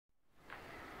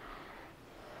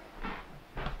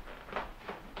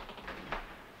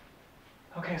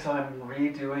so I'm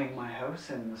redoing my house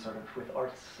in sort of with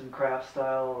arts and crafts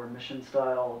style or mission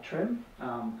style trim.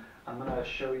 I'm going to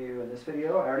show you in this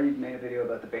video, I already made a video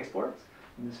about the baseboards.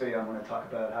 In this video I'm going to talk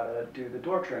about how to do the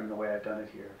door trim the way I've done it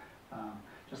here.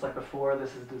 Just like before,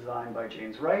 this is designed by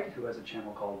James Wright, who has a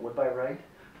channel called Wood by Wright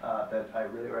that I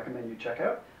really recommend you check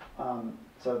out.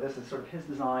 So this is sort of his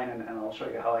design, and I'll show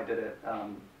you how I did it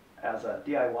as a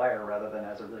DIYer rather than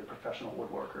as a really professional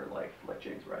woodworker like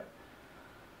James Wright.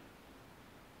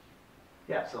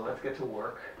 Yeah, so let's get to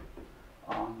work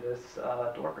on this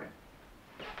door frame.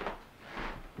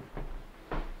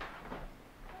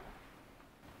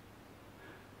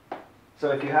 So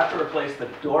if you have to replace the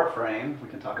door frame, we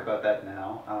can talk about that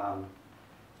now.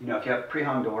 You know, if you have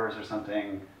pre-hung doors or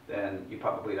something, then you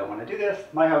probably don't want to do this.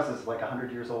 My house is like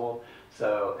 100 years old,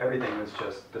 so everything is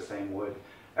just the same wood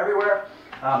everywhere.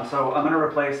 So I'm going to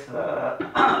replace the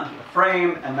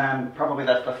frame, and then probably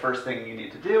that's the first thing you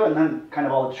need to do, and then kind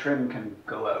of all the trim can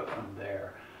go out from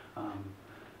there.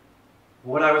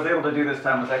 What I was able to do this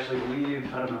time was actually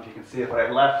leave, I don't know if you can see it, but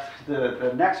I left,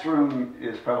 the next room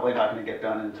is probably not going to get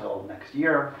done until next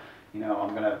year. You know, I'm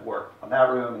going to work on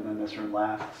that room and then this room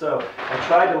last. So I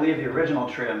tried to leave the original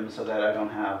trim so that I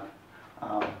don't have,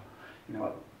 you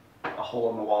know, a hole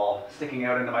in the wall sticking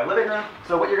out into my living room.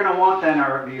 So what you're going to want then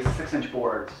are these 6-inch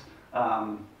boards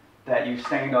that you've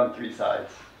stained on 3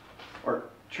 sides, or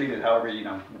treated however, you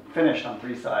know, finished on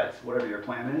 3 sides, whatever your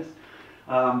plan is.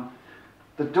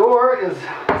 The door is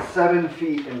 7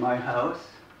 feet in my house,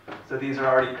 so these are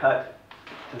already cut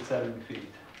to 7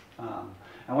 feet.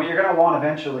 And what you're going to want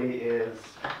eventually is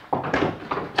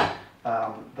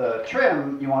the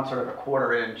trim. You want sort of a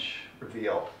 1/4 inch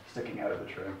reveal sticking out of the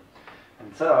trim.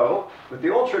 And so with the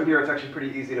old trim here, it's actually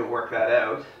pretty easy to work that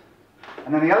out.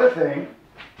 And then the other thing,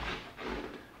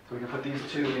 so we can put these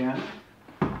 2 in,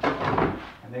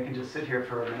 and they can just sit here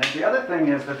for a minute. The other thing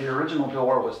is that the original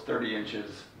door was 30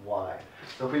 inches wide.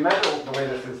 So if we measure the way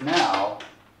this is now,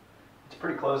 it's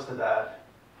pretty close to that.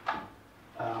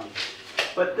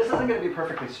 But this isn't going to be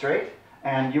perfectly straight,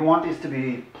 and you want these to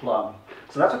be plumb.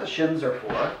 So that's what the shims are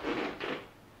for.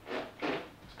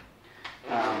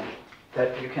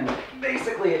 That you can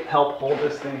basically help hold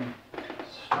this thing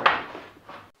straight.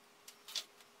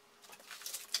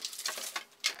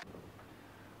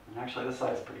 And actually this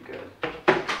side's pretty good.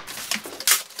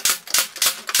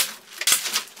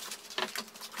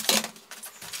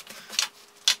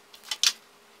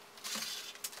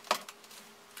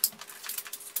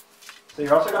 So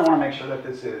you're also going to want to make sure that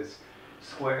this is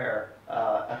square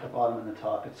at the bottom and the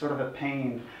top. It's sort of a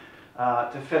pain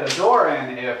to fit a door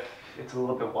in if it's a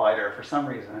little bit wider for some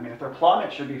reason. I mean, if they're plumb,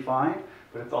 it should be fine,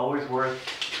 but it's always worth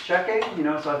checking. You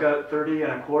know, so I've got 30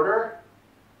 1/4.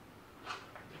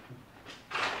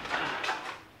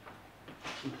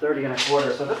 30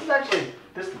 1/4. So this is actually,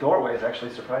 this doorway is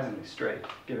actually surprisingly straight,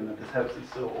 given that this house is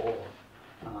so old.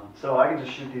 So I can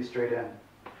just shoot these straight in.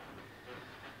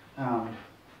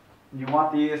 You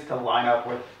want these to line up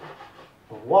with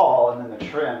the wall, and then the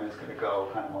trim is going to go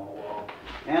kind of on the wall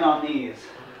and on these.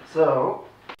 So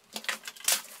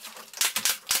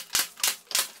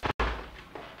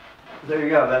there you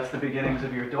go. That's the beginnings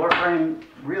of your door frame.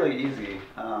 Really easy.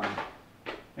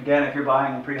 Again, if you're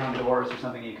buying pre-hung doors or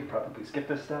something, you could probably skip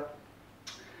this step.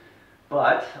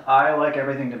 But I like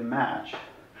everything to match.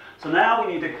 So now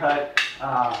we need to cut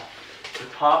the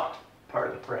top part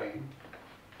of the frame.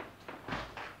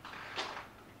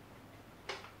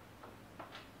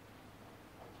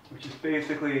 Which is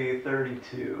basically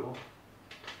 32.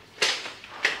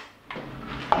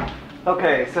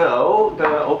 Okay, so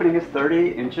the opening is 30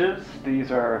 inches.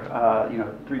 These are, you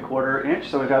know, 3/4 inch.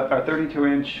 So we've got our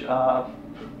 32-inch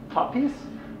top piece.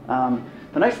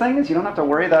 The nice thing is you don't have to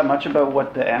worry that much about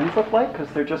what the ends look like, because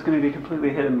they're just going to be completely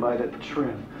hidden by the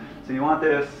trim. So you want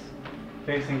this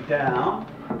facing down.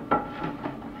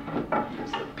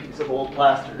 There's a piece of old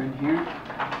plaster in here.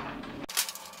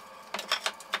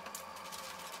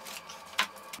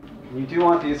 You do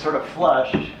want these sort of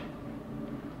flush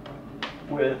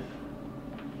with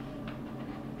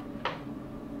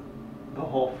the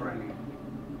whole frame.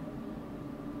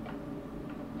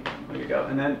 There you go.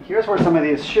 And then here's where some of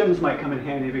these shims might come in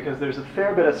handy, because there's a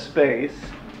fair bit of space.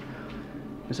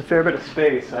 There's a fair bit of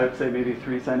space, I would say maybe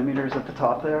 3 centimeters at the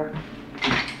top there.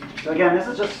 So again, this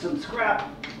is just some scrap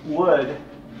wood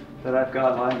that I've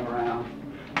got lying around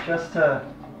just to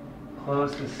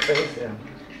close the space in.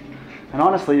 And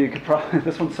honestly, you could probably,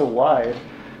 this one's so wide,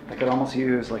 I could almost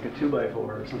use like a 2x4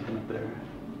 or something up there.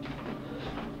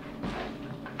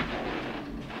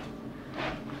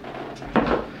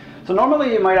 So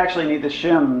normally you might actually need the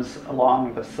shims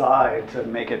along the side to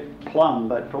make it plumb,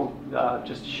 but for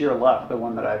just sheer luck, the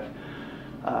one that I've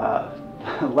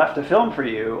left to film for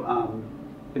you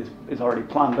is already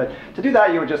plumb. But to do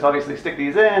that, you would just obviously stick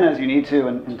these in as you need to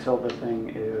until the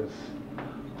thing is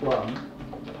plumb.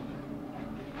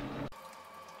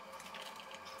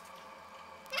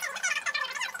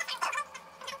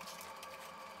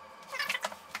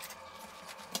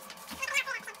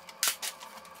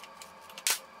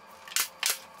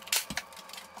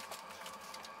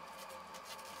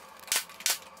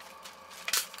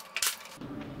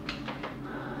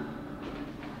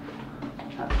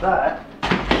 That's that.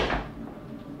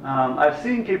 I've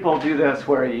seen people do this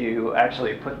where you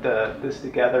actually put this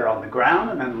together on the ground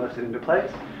and then lift it into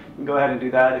place. You can go ahead and do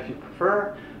that if you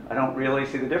prefer. I don't really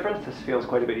see the difference. This feels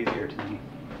quite a bit easier to me.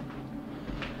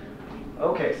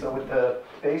 Okay, so with the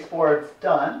baseboards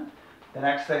done, the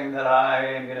next thing that I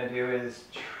am going to do is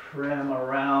trim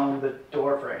around the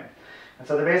door frame. And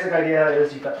so the basic idea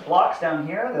is you've got the blocks down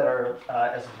here that are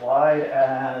as wide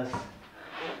as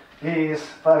these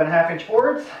 5.5-inch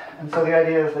boards. And so the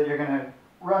idea is that you're going to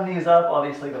run these up,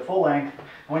 obviously the full length. And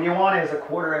what you want is a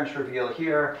 1/4-inch reveal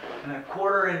here and a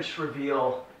 1/4-inch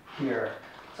reveal here.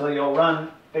 So you'll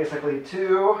run basically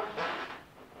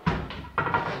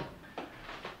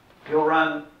you'll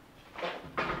run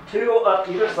two up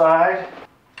either side.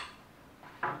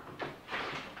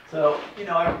 So,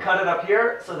 I would cut it up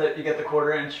here so that you get the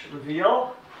 1/4-inch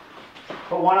reveal.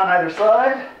 Put one on either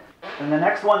side. And the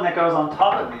next one that goes on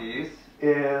top of these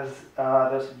is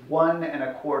this 1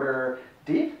 1/4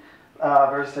 deep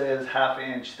versus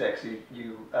 1/2-inch thick. So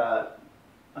you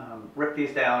rip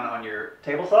these down on your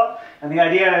table saw. And the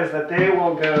idea is that they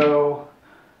will go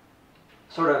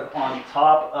sort of on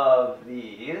top of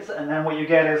these. And then what you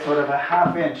get is sort of a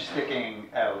 1/2-inch sticking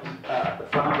out the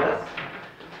front of this.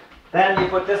 Then you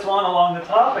put this one along the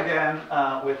top again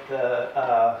with the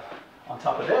on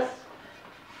top of this.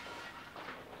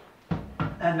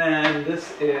 And then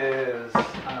this is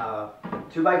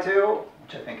 2x2,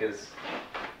 which I think is,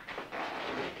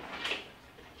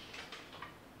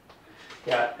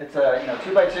 it's a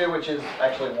 2x2, which is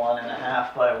actually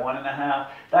 1.5 by 1.5.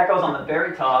 That goes on the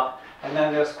very top. And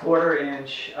then this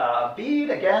 1/4-inch bead,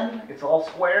 again, it's all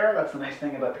square. That's the nice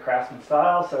thing about the Craftsman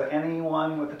style. So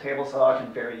anyone with a table saw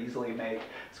can very easily make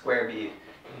square bead.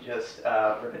 You just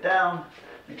rip it down.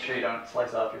 Make sure you don't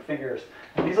slice off your fingers.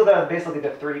 And these are basically the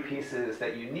 3 pieces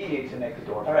that you need to make the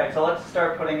door. All right, so let's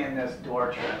start putting in this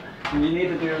door trim. What you need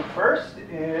to do first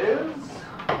is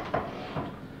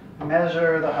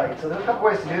measure the height. So there's a couple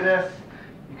ways to do this.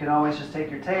 You can always just take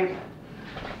your tape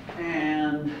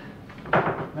and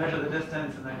measure the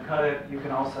distance and then cut it. You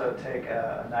can also take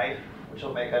a knife, which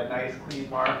will make a nice clean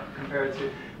mark compared to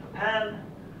a pen,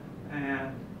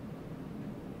 and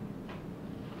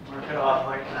mark it off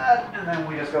like that, and then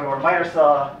we just go to our miter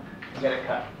saw and get it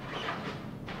cut.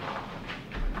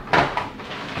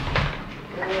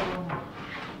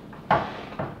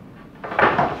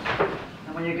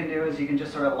 And what you can do is you can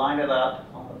just sort of line it up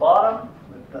on the bottom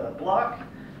with the block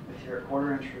with your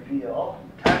 1/4-inch reveal,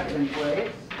 tack it in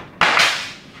place.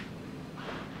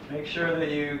 Make sure that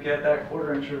you get that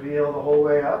 1/4-inch reveal the whole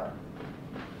way up.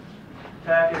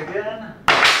 Tack it again,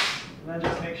 and then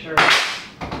just make sure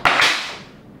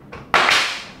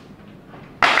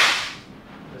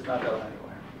it's not going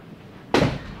anywhere.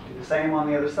 Do the same on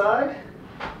the other side.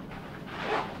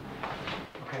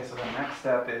 Okay, so the next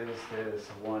step is this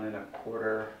 1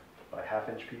 1/4 by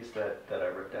 1/2-inch piece that I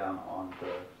ripped down on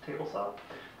the table saw.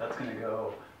 That's going to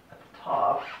go at the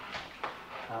top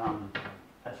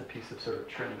as a piece of sort of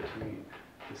trim between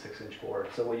the 6-inch board.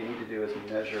 So what you need to do is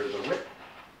measure the width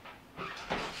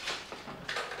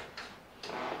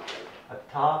at the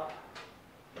top.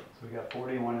 So we got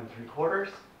 41 3/4.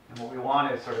 And what we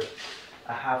want is sort of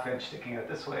a 1/2-inch sticking out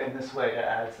this way and this way to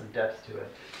add some depth to it.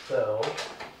 So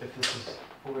if this is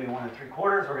 41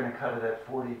 3/4, we're going to cut it at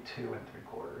 42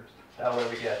 3/4. That way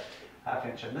we get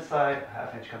 1/2-inch on this side,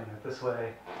 1/2-inch coming out this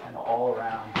way, and all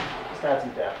around. Just add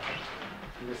some depth.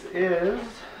 This is,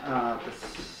 the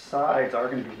sides are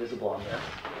going to be visible on this.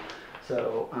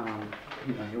 So,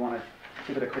 you want to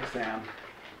give it a quick sand.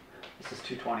 This is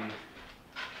 220.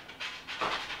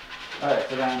 All right,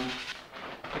 so then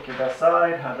pick your best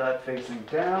side, have that facing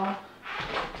down.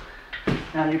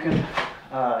 Now you can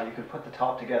put the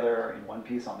top together in one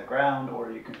piece on the ground, or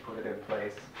you can put it in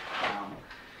place.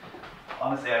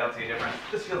 Honestly, I don't see a difference.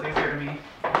 This feels easier to me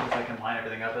because I can line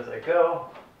everything up as I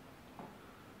go.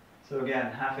 So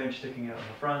again, 1/2-inch sticking out in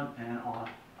the front and on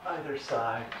either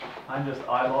side. I'm just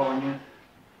eyeballing it.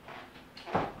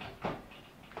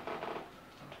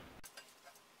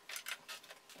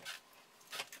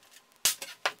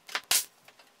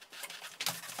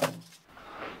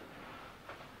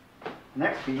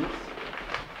 Next piece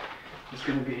is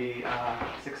going to be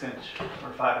 6 inch or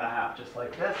 5.5, just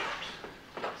like this.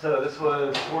 So this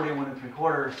was 41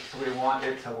 3/4, so we want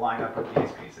it to line up with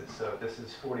these pieces. So this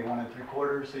is 41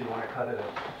 3/4, so you want to cut it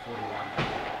at 41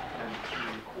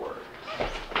 3/4.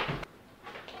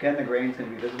 Again, the grain's going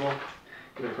to be visible.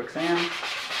 Give it a quick sand.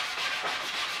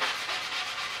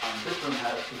 This room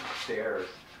has some stairs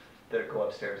that go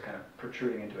upstairs, kind of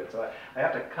protruding into it. So I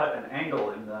have to cut an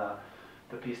angle in the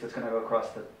piece that's going to go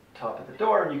across the top of the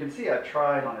door. And you can see I've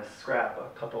tried on a scrap a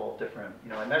couple different,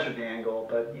 I measured the angle,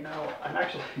 but I'm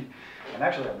actually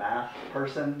a math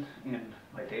person in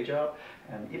my day job,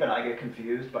 and even I get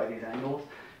confused by these angles.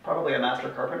 Probably a master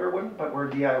carpenter wouldn't, but we're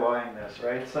DIYing this,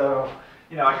 right? So,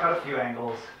 I cut a few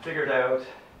angles, figured out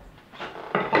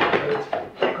it's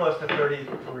pretty close to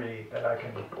 33 that I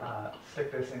can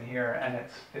stick this in here, and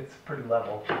it's pretty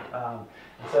level.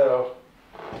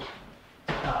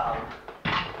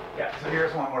 Yeah, so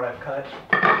here's one where I've cut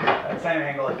that same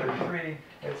angle at 33,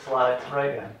 it slides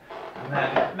right in. And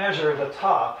then measure the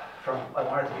top from, I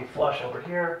want it to be flush over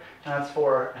here, and that's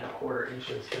 4 1/4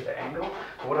 inches to the angle.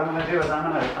 But what I'm going to do is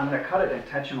I'm going to cut it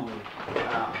intentionally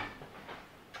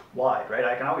wide, right?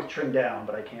 I can always trim down,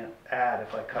 but I can't add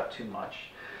if I cut too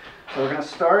much. So we're going to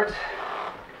start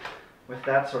with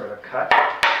that sort of a cut.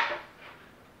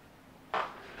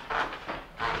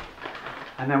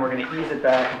 And then we're going to ease it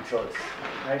back until it's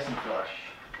nice and flush.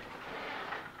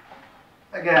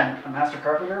 Again, a master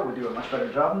carpenter would do a much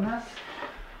better job than this,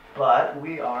 but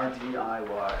we are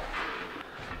DIY.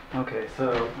 Okay,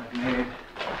 so I've made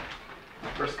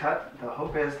my first cut. The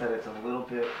hope is that it's a little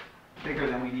bit bigger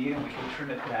than we need and we can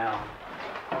trim it down.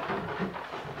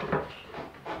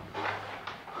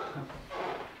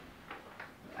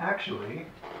 Actually,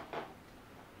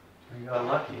 we got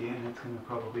lucky and it's going to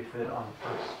probably fit on the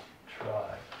first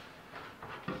try.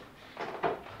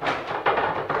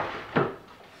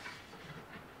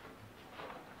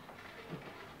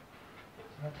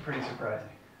 So that's pretty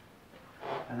surprising.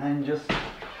 And then just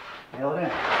nail it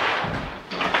in.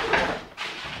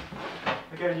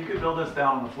 Again, you could build this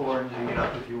down on the floor and hang it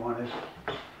up if you wanted.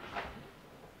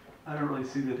 I don't really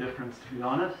see the difference, to be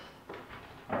honest.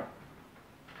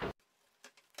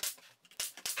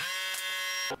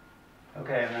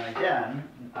 Okay, and then again,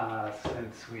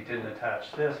 since we didn't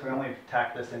attach this, we only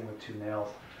tacked this in with 2 nails.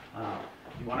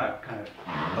 You want to kind of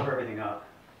cover everything up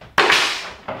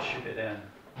and shoot it in.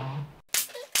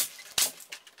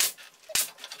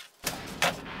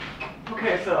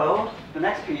 Okay, so the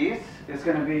next piece is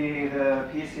going to be the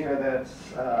piece here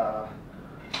that's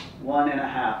 1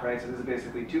 1/2, right? So this is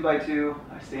basically 2 by 2.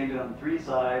 I stained it on 3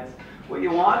 sides. What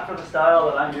you want for the style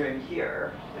that I'm doing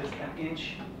here is 1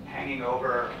 inch hanging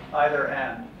over either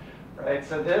end, right?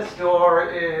 So this door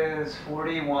is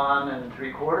 41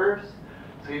 3/4,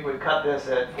 so you would cut this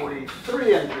at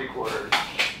 43 3/4.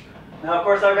 Now, of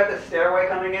course, I've got this stairway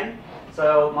coming in,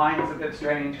 so mine is a bit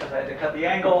strange because I had to cut the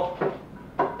angle.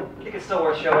 I think it's still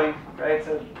worth showing, right?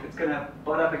 So it's going to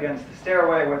butt up against the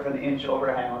stairway with 1 inch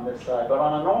overhang on this side. But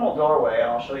on a normal doorway, and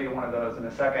I'll show you one of those in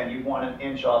a second, you want 1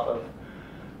 inch off of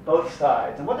both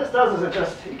sides. And what this does is it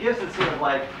gives it sort of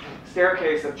like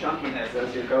staircase of chunkiness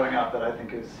as you're going up that I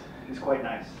think is quite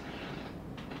nice.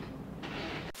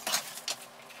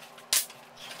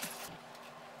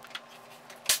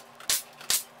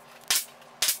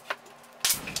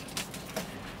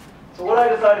 So what I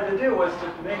decided to do was to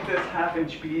make this 1/2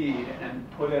 inch bead and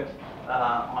put it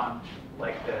on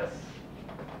like this.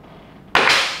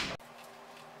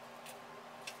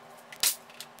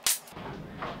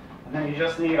 And then you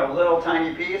just need a little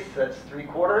tiny piece that's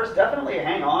 3/4. Definitely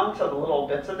hang on to the little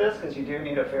bits of this because you do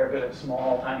need a fair bit of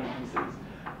small tiny pieces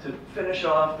to finish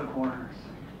off the corners.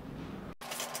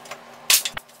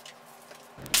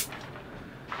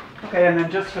 Okay, and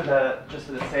then just for the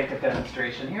sake of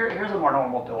demonstration, here's a more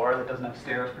normal door that doesn't have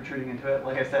stairs protruding into it.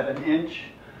 Like I said, 1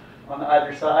 inch on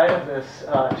either side of this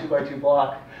 2 by 2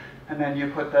 block, and then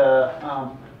you put the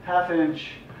 1/2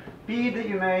 inch bead that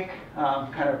you make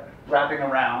kind of wrapping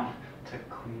around to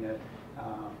clean it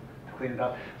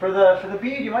up. For the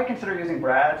bead, you might consider using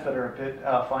brads that are a bit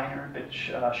finer, a bit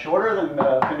shorter than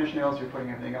the finish nails you're putting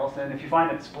everything else in. If you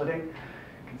find it splitting,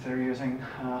 consider using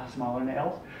smaller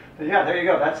nails. But yeah, there you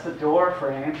go. That's the door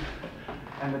frame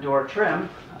and the door trim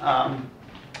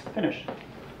finished.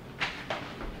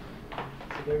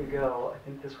 So there you go. I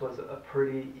think this was a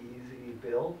pretty easy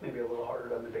build, maybe a little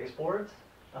harder on the baseboards,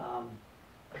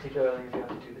 particularly if you have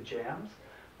to do the jams.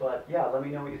 But yeah, let me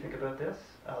know what you think about this.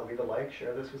 Leave a like,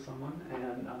 share this with someone,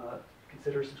 and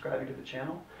consider subscribing to the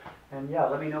channel. And yeah,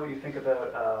 let me know what you think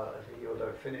about a video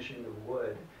about finishing the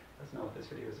wood. That's not what this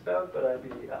video is about, but I'd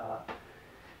be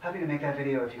happy to make that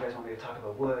video if you guys want me to talk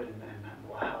about wood and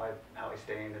how I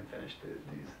stained and finished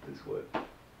this wood.